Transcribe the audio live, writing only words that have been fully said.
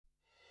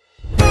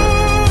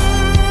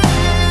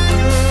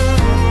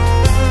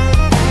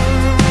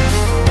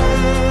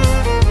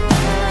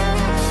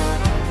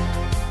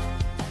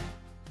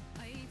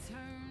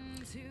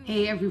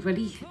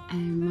everybody,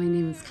 my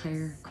name is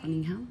Clare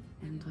Cunningham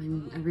and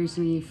I'm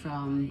originally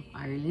from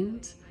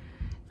Ireland,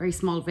 a very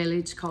small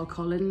village called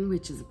Cullen,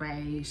 which is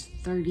about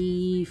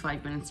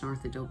 35 minutes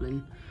north of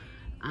Dublin,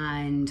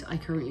 and I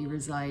currently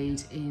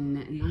reside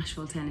in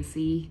Nashville,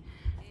 Tennessee,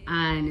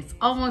 and it's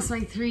almost my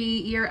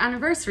 3-year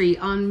anniversary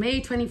on May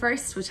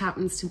 21st, which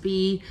happens to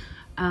be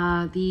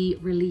the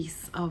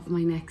release of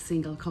my next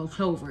single called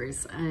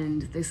CLOVERS,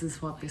 and this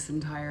is what this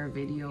entire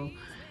video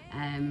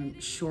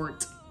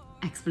short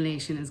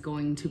explanation is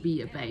going to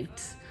be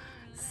about.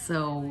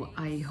 So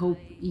I hope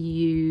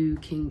you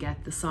can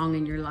get the song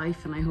in your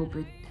life, and I hope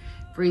it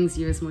brings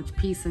you as much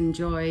peace and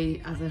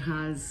joy as it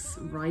has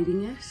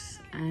writing it.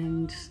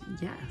 And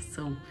yeah,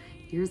 so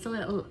here's a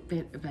little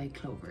bit about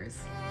CLOVERS.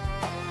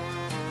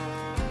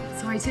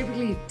 So I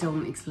typically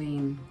don't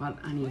explain what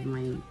any of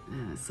my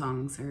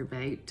songs are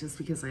about, just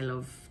because I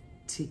love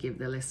to give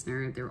the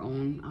listener their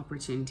own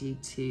opportunity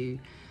to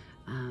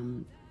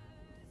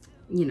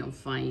you know,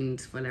 find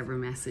whatever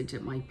message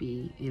it might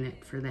be in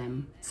it for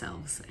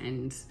themselves.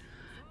 And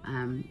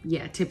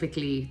yeah,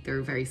 typically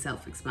they're very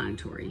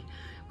self-explanatory,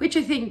 which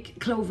I think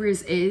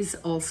CLOVERS is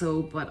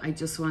also, but I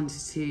just wanted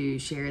to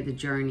share the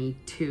journey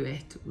to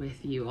it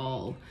with you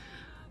all.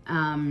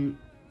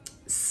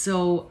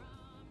 So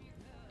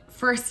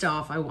first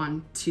off, I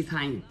want to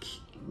thank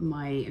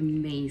my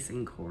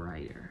amazing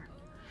co-writer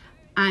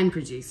and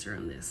producer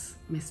on this,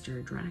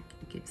 Mr. Drac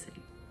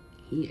Gibson.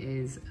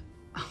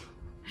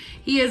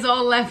 He is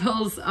all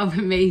levels of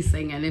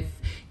amazing, and if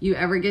you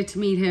ever get to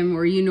meet him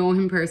or you know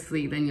him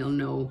personally, then you'll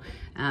know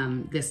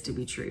this to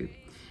be true.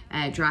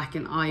 Drac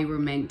and I were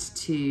meant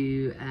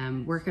to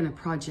work on a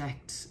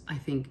project, I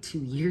think 2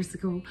 years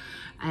ago.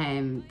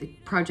 The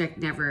project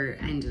never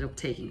ended up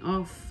taking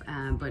off,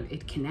 but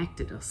it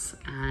connected us.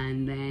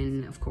 And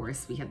then of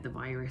course we had the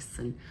virus,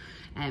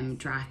 and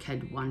Drac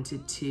had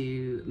wanted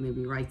to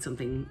maybe write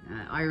something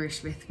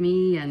Irish with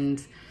me,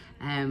 and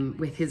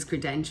with his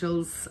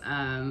credentials,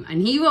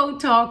 and he won't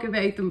talk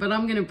about them, but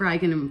I'm gonna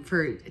brag on him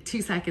for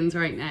 2 seconds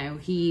right now.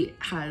 He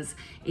has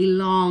a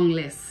long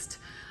list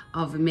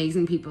of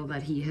amazing people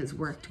that he has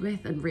worked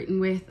with and written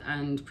with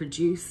and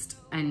produced,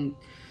 and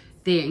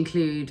they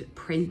include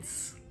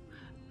Prince,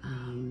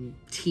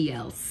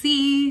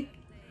 TLC,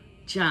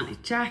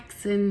 Janet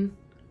Jackson,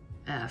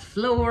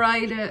 Flo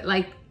Rida,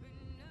 like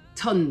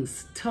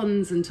tons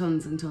and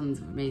tons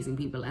of amazing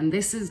people. And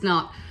this is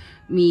not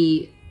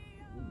me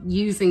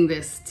using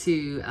this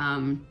to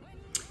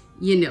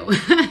you know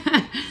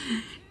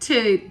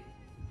to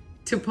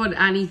put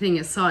anything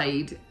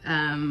aside.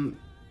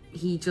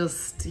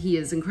 He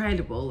is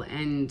incredible,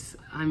 and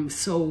I'm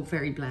so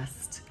very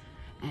blessed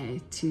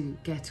to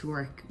get to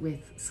work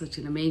with such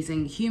an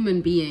amazing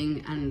human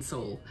being and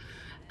soul.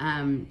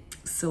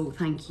 So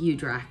thank you,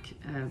 Drac,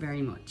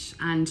 very much,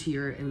 and to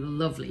your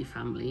lovely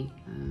family.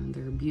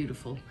 They're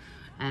beautiful.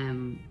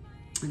 And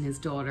his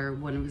daughter,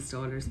 one of his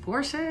daughters,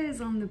 Portia,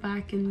 is on the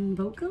back in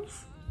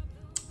vocals,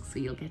 so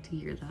you'll get to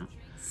hear that.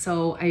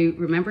 So I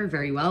remember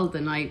very well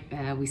the night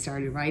we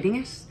started writing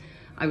it.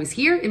 I was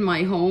here in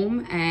my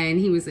home and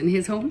he was in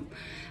his home,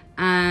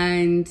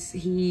 and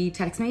he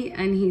texted me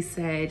and he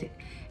said,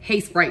 "Hey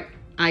Sprite,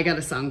 I got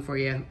a song for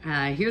you.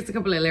 Here's a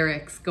couple of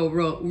lyrics, go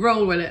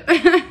roll with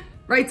it."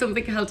 Write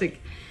something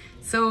Celtic.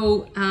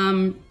 So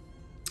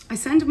I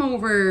sent him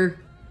over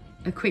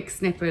a quick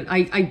snippet.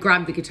 I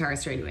grabbed the guitar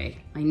straight away.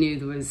 I knew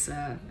there was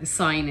a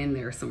sign in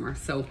there somewhere.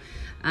 So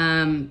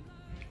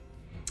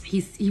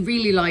he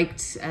really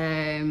liked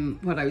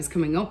what I was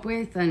coming up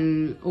with,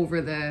 and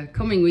over the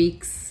coming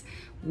weeks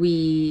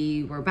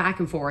we were back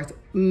and forth.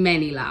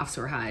 Many laughs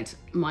were had,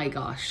 my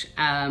gosh,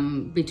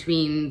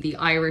 between the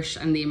Irish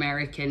and the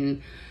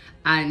American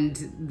and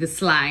the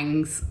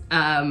slangs.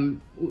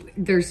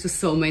 There's just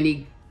so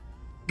many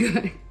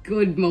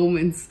good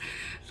moments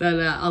that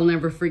I'll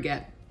never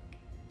forget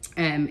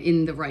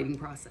in the writing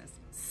process.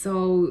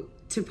 So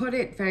to put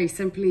it very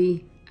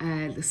simply,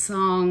 the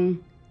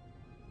song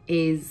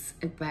is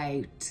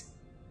about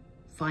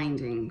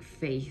finding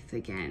faith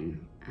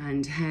again,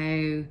 and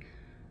how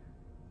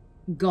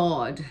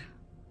God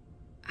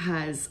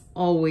has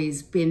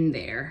always been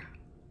there,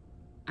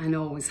 and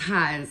always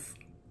has,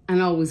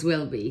 and always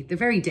will be. The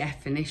very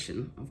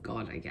definition of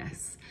God, I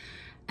guess.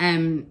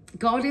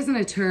 God isn't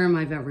a term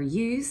I've ever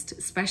used,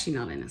 especially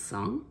not in a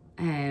song.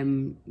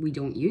 We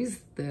don't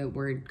use the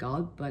word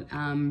God, but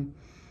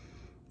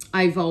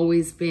I've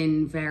always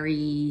been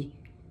very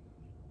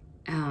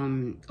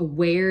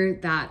aware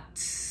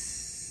that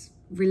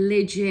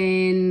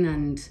religion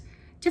and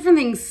different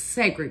things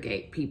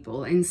segregate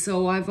people, and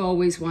so I've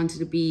always wanted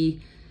to be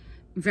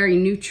very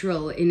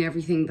neutral in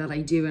everything that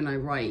I do and I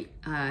write.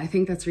 I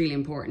think that's really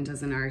important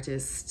as an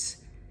artist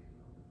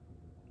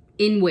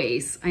in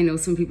ways. I know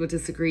some people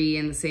disagree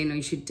and they say, no,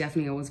 you should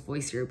definitely always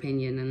voice your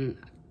opinion, and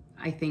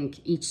I think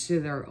each to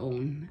their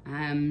own.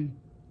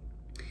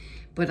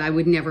 But I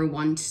would never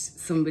want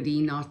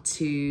somebody not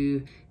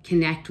to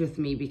connect with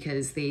me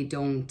because they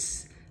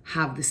don't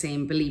have the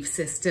same belief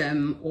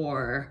system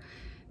or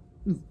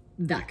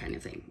that kind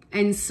of thing.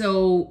 And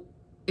so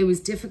it was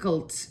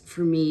difficult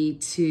for me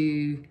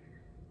to,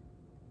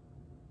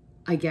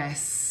 I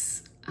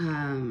guess,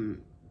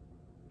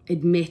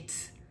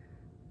 admit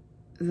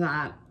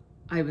that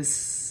I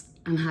was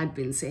and had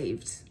been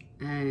saved.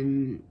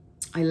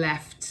 I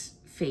left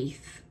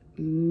faith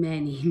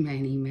many,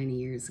 many, many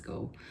years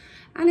ago.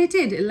 And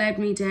it led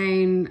me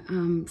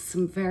down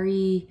some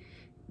very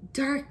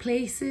dark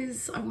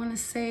places, I want to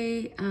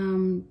say.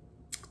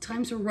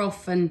 Times were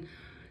rough, and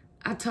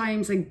at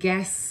times, I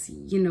guess,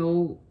 you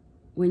know,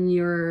 when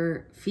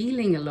you're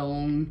feeling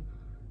alone,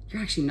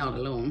 you're actually not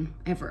alone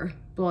ever.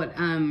 But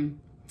I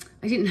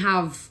didn't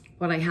have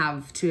what I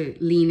have to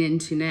lean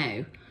into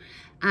now.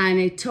 And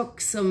it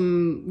took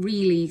some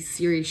really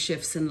serious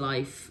shifts in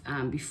life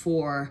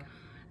before,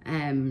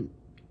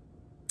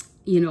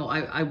 you know,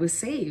 I was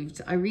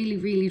saved. I really,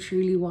 really,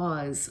 truly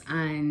was.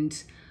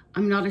 And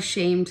I'm not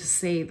ashamed to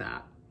say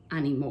that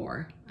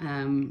anymore.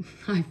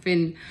 I've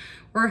been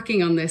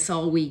working on this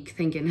all week,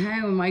 thinking,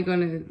 how am I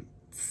going to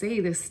say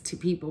this to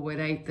people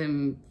without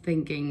them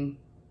thinking,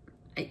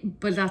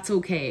 but that's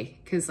okay,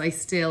 because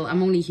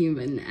I'm only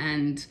human,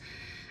 and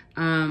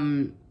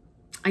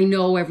I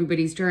know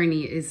everybody's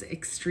journey is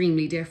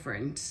extremely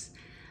different,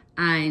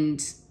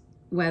 and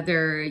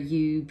whether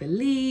you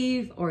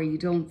believe or you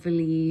don't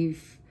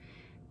believe,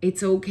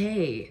 it's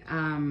okay.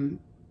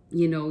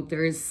 You know,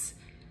 there's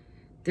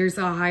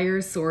a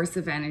higher source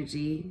of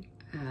energy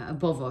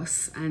above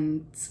us,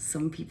 and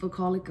some people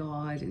call it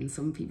God and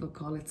some people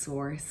call it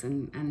source,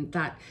 and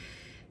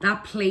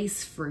that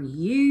place for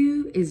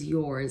you is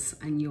yours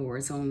and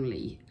yours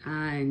only.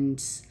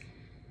 And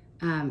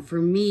for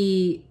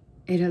me,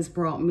 it has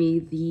brought me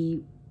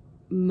the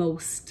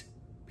most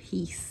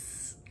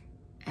peace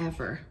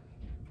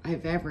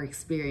I've ever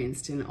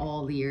experienced in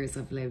all the years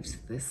I've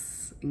lived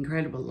this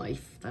incredible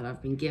life that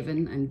I've been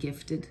given and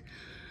gifted.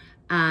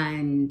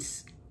 And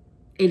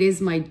it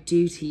is my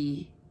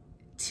duty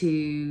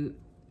to,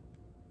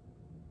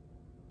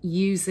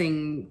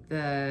 using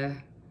the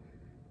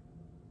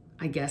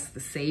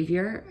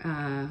savior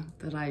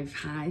that I've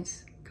had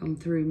come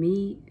through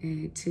me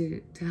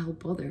to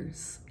help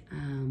others.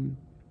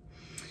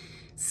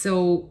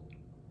 So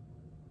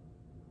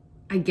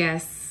I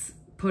guess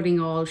putting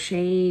all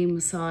shame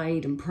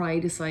aside and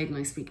pride aside, and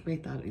I speak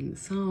about that in the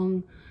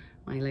song,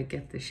 I like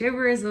get the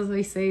shivers as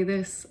I say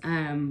this,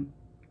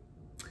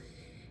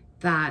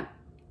 that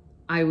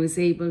I was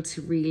able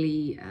to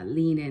really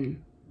lean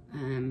in.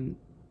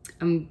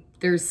 And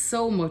there's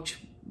so much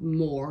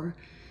more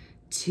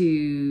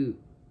to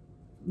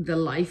the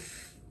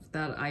life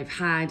that I've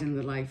had and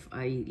the life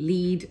I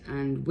lead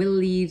and will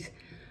lead.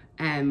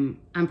 And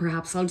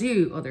perhaps I'll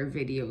do other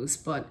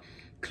videos, but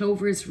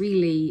Clovers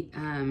really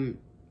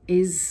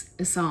is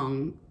a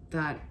song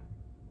that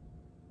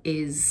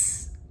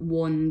is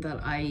one that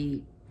I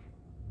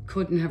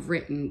couldn't have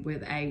written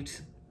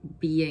without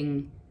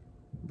being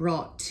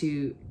brought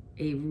to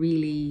a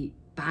really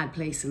bad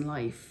place in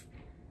life,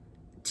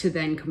 to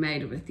then come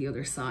out of it the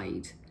other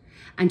side,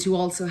 and to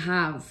also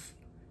have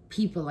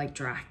people like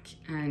Drac,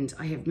 and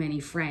I have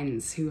many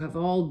friends who have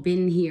all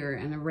been here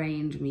and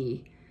around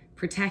me,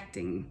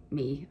 protecting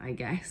me, I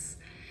guess,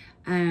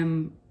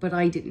 but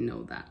I didn't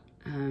know that.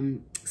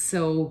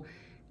 So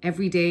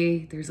every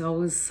day there's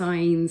always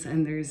signs,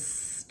 and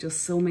there's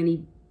just so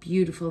many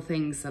beautiful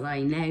things that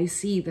I now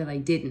see that I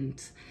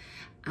didn't,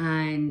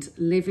 and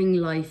living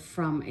life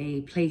from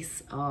a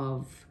place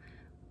of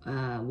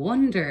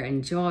wonder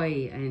and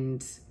joy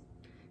and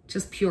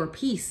just pure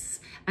peace.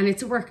 And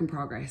it's a work in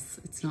progress.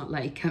 It's not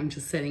like I'm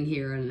just sitting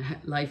here and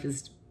life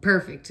is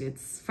perfect.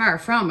 It's far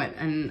from it,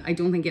 and I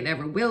don't think it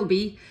ever will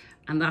be,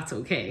 and that's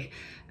okay.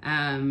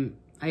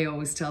 I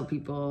always tell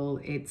people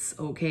it's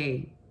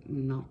okay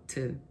not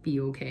to be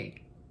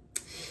okay.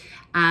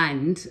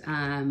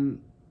 And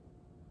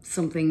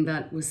something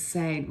that was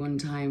said one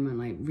time,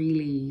 and it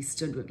really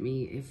stood with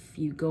me: if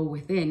you go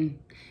within,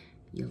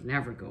 you'll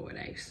never go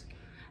without.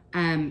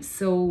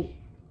 So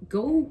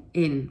go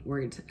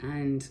inward,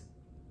 and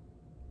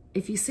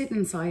if you sit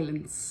in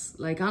silence,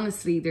 like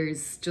honestly,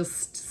 there's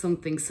just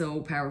something so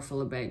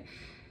powerful about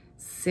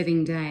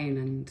sitting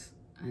down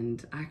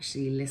and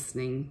actually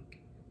listening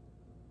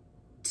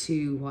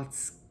to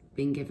what's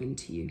been given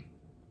to you.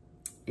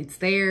 It's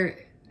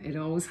there, it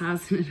always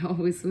has, and it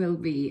always will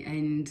be.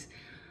 And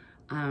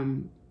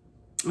I'm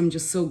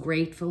just so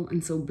grateful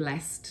and so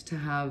blessed to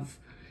have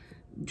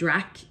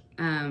Drac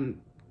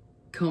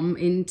come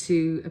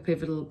into a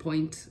pivotal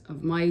point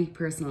of my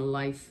personal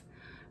life,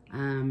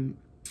 and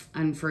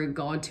for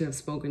God to have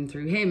spoken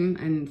through him,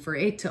 and for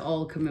it to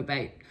all come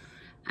about.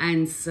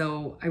 And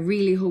so I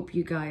really hope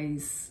you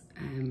guys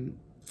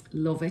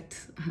love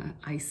it.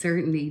 I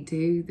certainly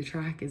do. The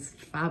track is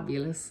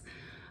fabulous,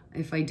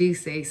 if I do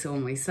say so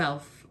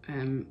myself.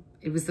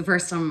 It was the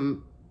first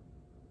time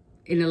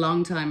in a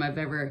long time I've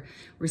ever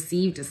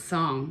received a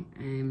song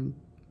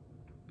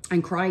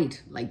and cried,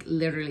 like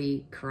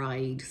literally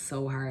cried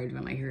so hard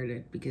when I heard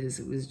it, because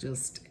it was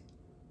just,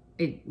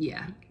 it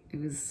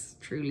was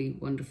truly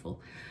wonderful.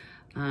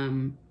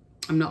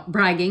 I'm not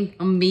bragging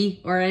on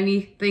me or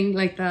anything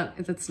like that.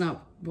 That's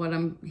not what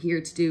I'm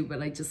here to do,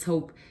 but I just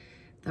hope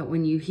that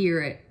when you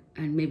hear it,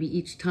 and maybe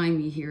each time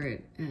you hear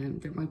it,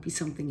 there might be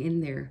something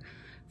in there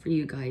for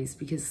you guys,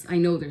 because I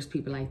know there's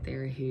people out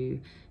there who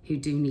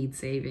do need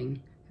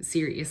saving,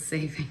 serious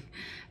saving.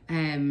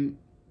 And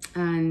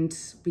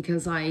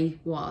because I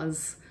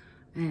was,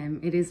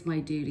 it is my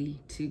duty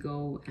to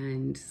go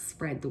and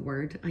spread the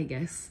word, I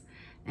guess,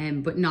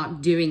 but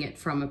not doing it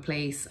from a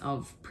place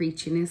of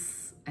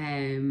preachiness,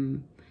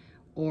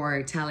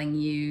 or telling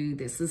you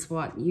this is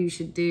what you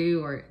should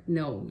do, or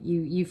no,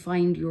 you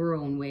find your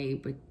own way.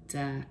 But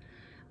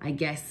I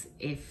guess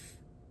if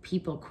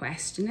people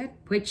question it,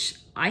 which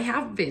I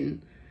have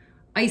been,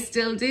 I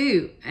still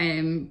do,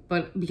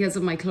 but because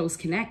of my close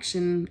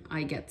connection,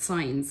 I get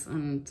signs,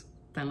 and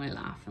then I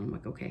laugh and I'm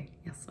like, okay,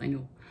 yes, I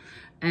know.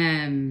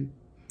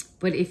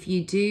 But if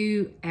you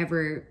do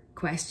ever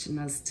question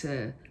as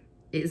to,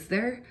 is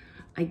there,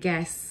 I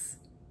guess,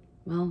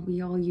 well,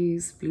 we all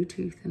use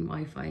Bluetooth and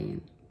Wi-Fi,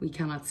 and we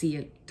cannot see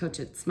it, touch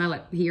it, smell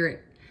it, hear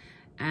it,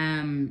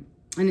 and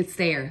it's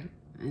there,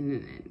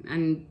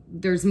 and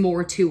there's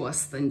more to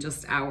us than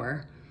just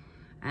our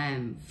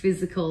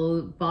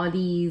physical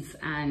bodies.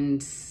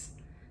 And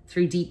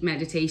through deep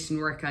meditation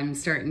work, I'm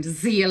starting to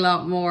see a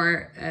lot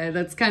more.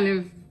 That's kind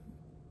of,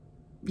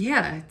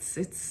 yeah,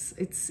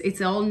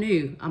 it's all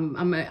new.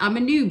 I'm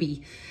a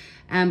newbie,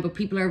 but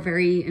people are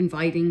very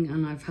inviting,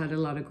 and I've had a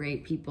lot of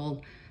great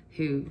people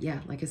who,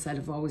 yeah, like I said,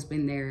 have always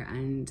been there,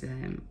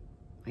 and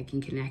I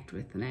can connect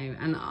with now.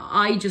 And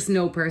I just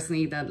know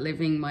personally that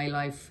living my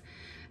life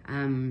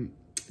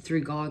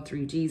through God,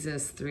 through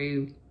Jesus,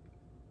 through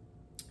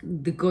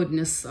the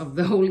goodness of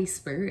the Holy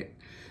Spirit,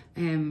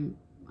 I'm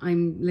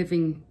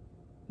living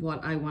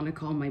what I want to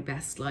call my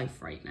best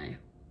life right now.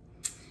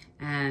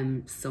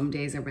 Some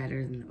days are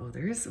better than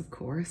others, of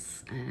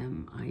course.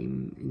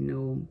 I'm in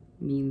no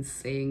means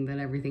saying that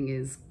everything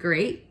is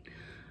great,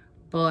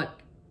 but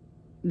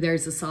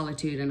there's a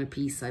solitude and a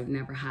peace I've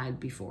never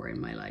had before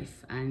in my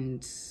life,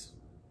 and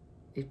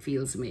it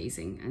feels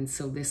amazing. And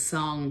so this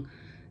song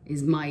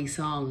is my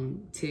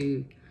song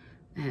to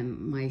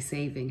my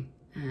saving,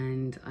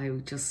 and I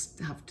just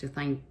have to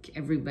thank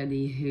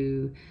everybody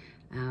who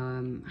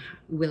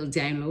will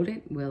download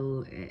it,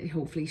 will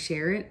hopefully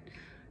share it.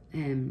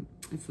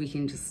 If we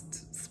can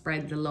just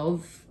spread the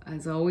love,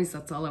 as always,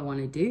 that's all I want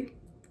to do.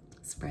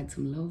 Spread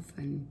some love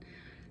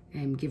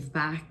and give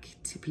back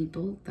to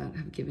people that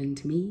have given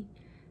to me.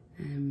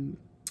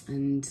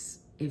 And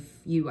if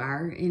you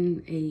are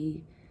in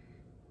a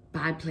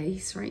bad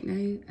place right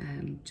now,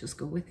 just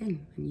go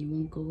within, and you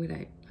won't go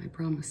without. I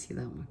promise you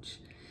that much.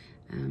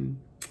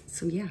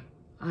 So yeah,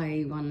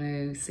 I want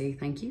to say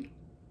thank you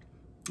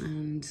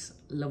and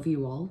love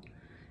you all,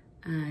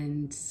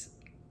 and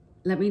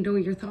let me know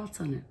your thoughts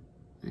on it.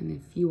 And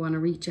if you want to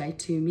reach out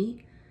to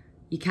me,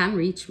 you can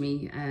reach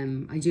me.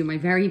 I do my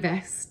very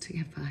best to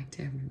get back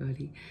to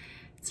everybody.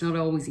 It's not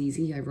always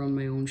easy. I run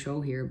my own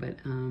show here, but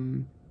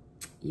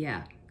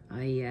yeah,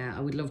 I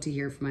would love to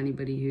hear from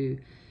anybody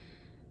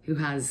who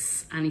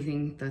has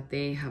anything that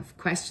they have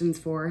questions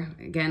for.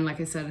 Again, like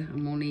I said,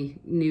 I'm only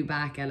new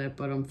back at it,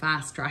 but I'm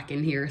fast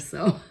tracking here.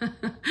 So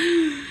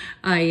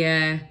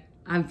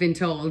I've been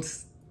told,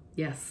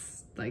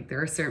 yes, like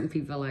there are certain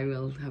people I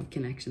will have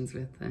connections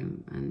with,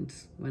 and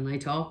when I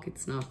talk,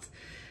 it's not,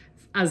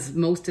 as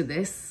most of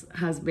this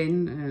has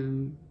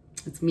been,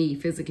 it's me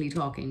physically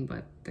talking,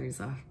 but there's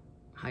a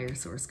higher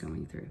source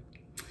coming through.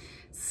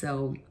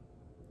 So,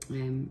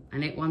 and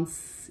it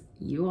wants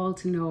you all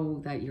to know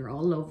that you're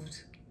all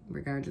loved,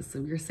 regardless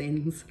of your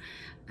sins,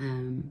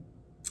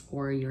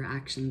 or your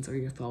actions or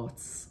your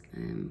thoughts.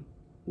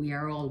 We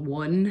are all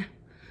one.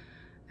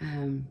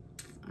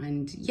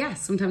 And yeah,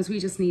 sometimes we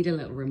just need a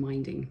little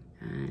reminding.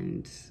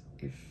 And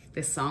if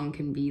this song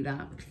can be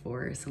that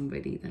for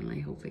somebody, then I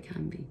hope it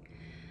can be.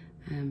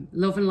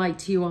 Love and light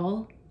to you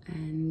all.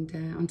 And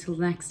until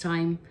next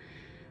time,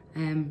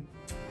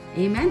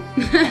 amen.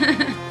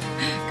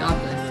 God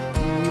bless.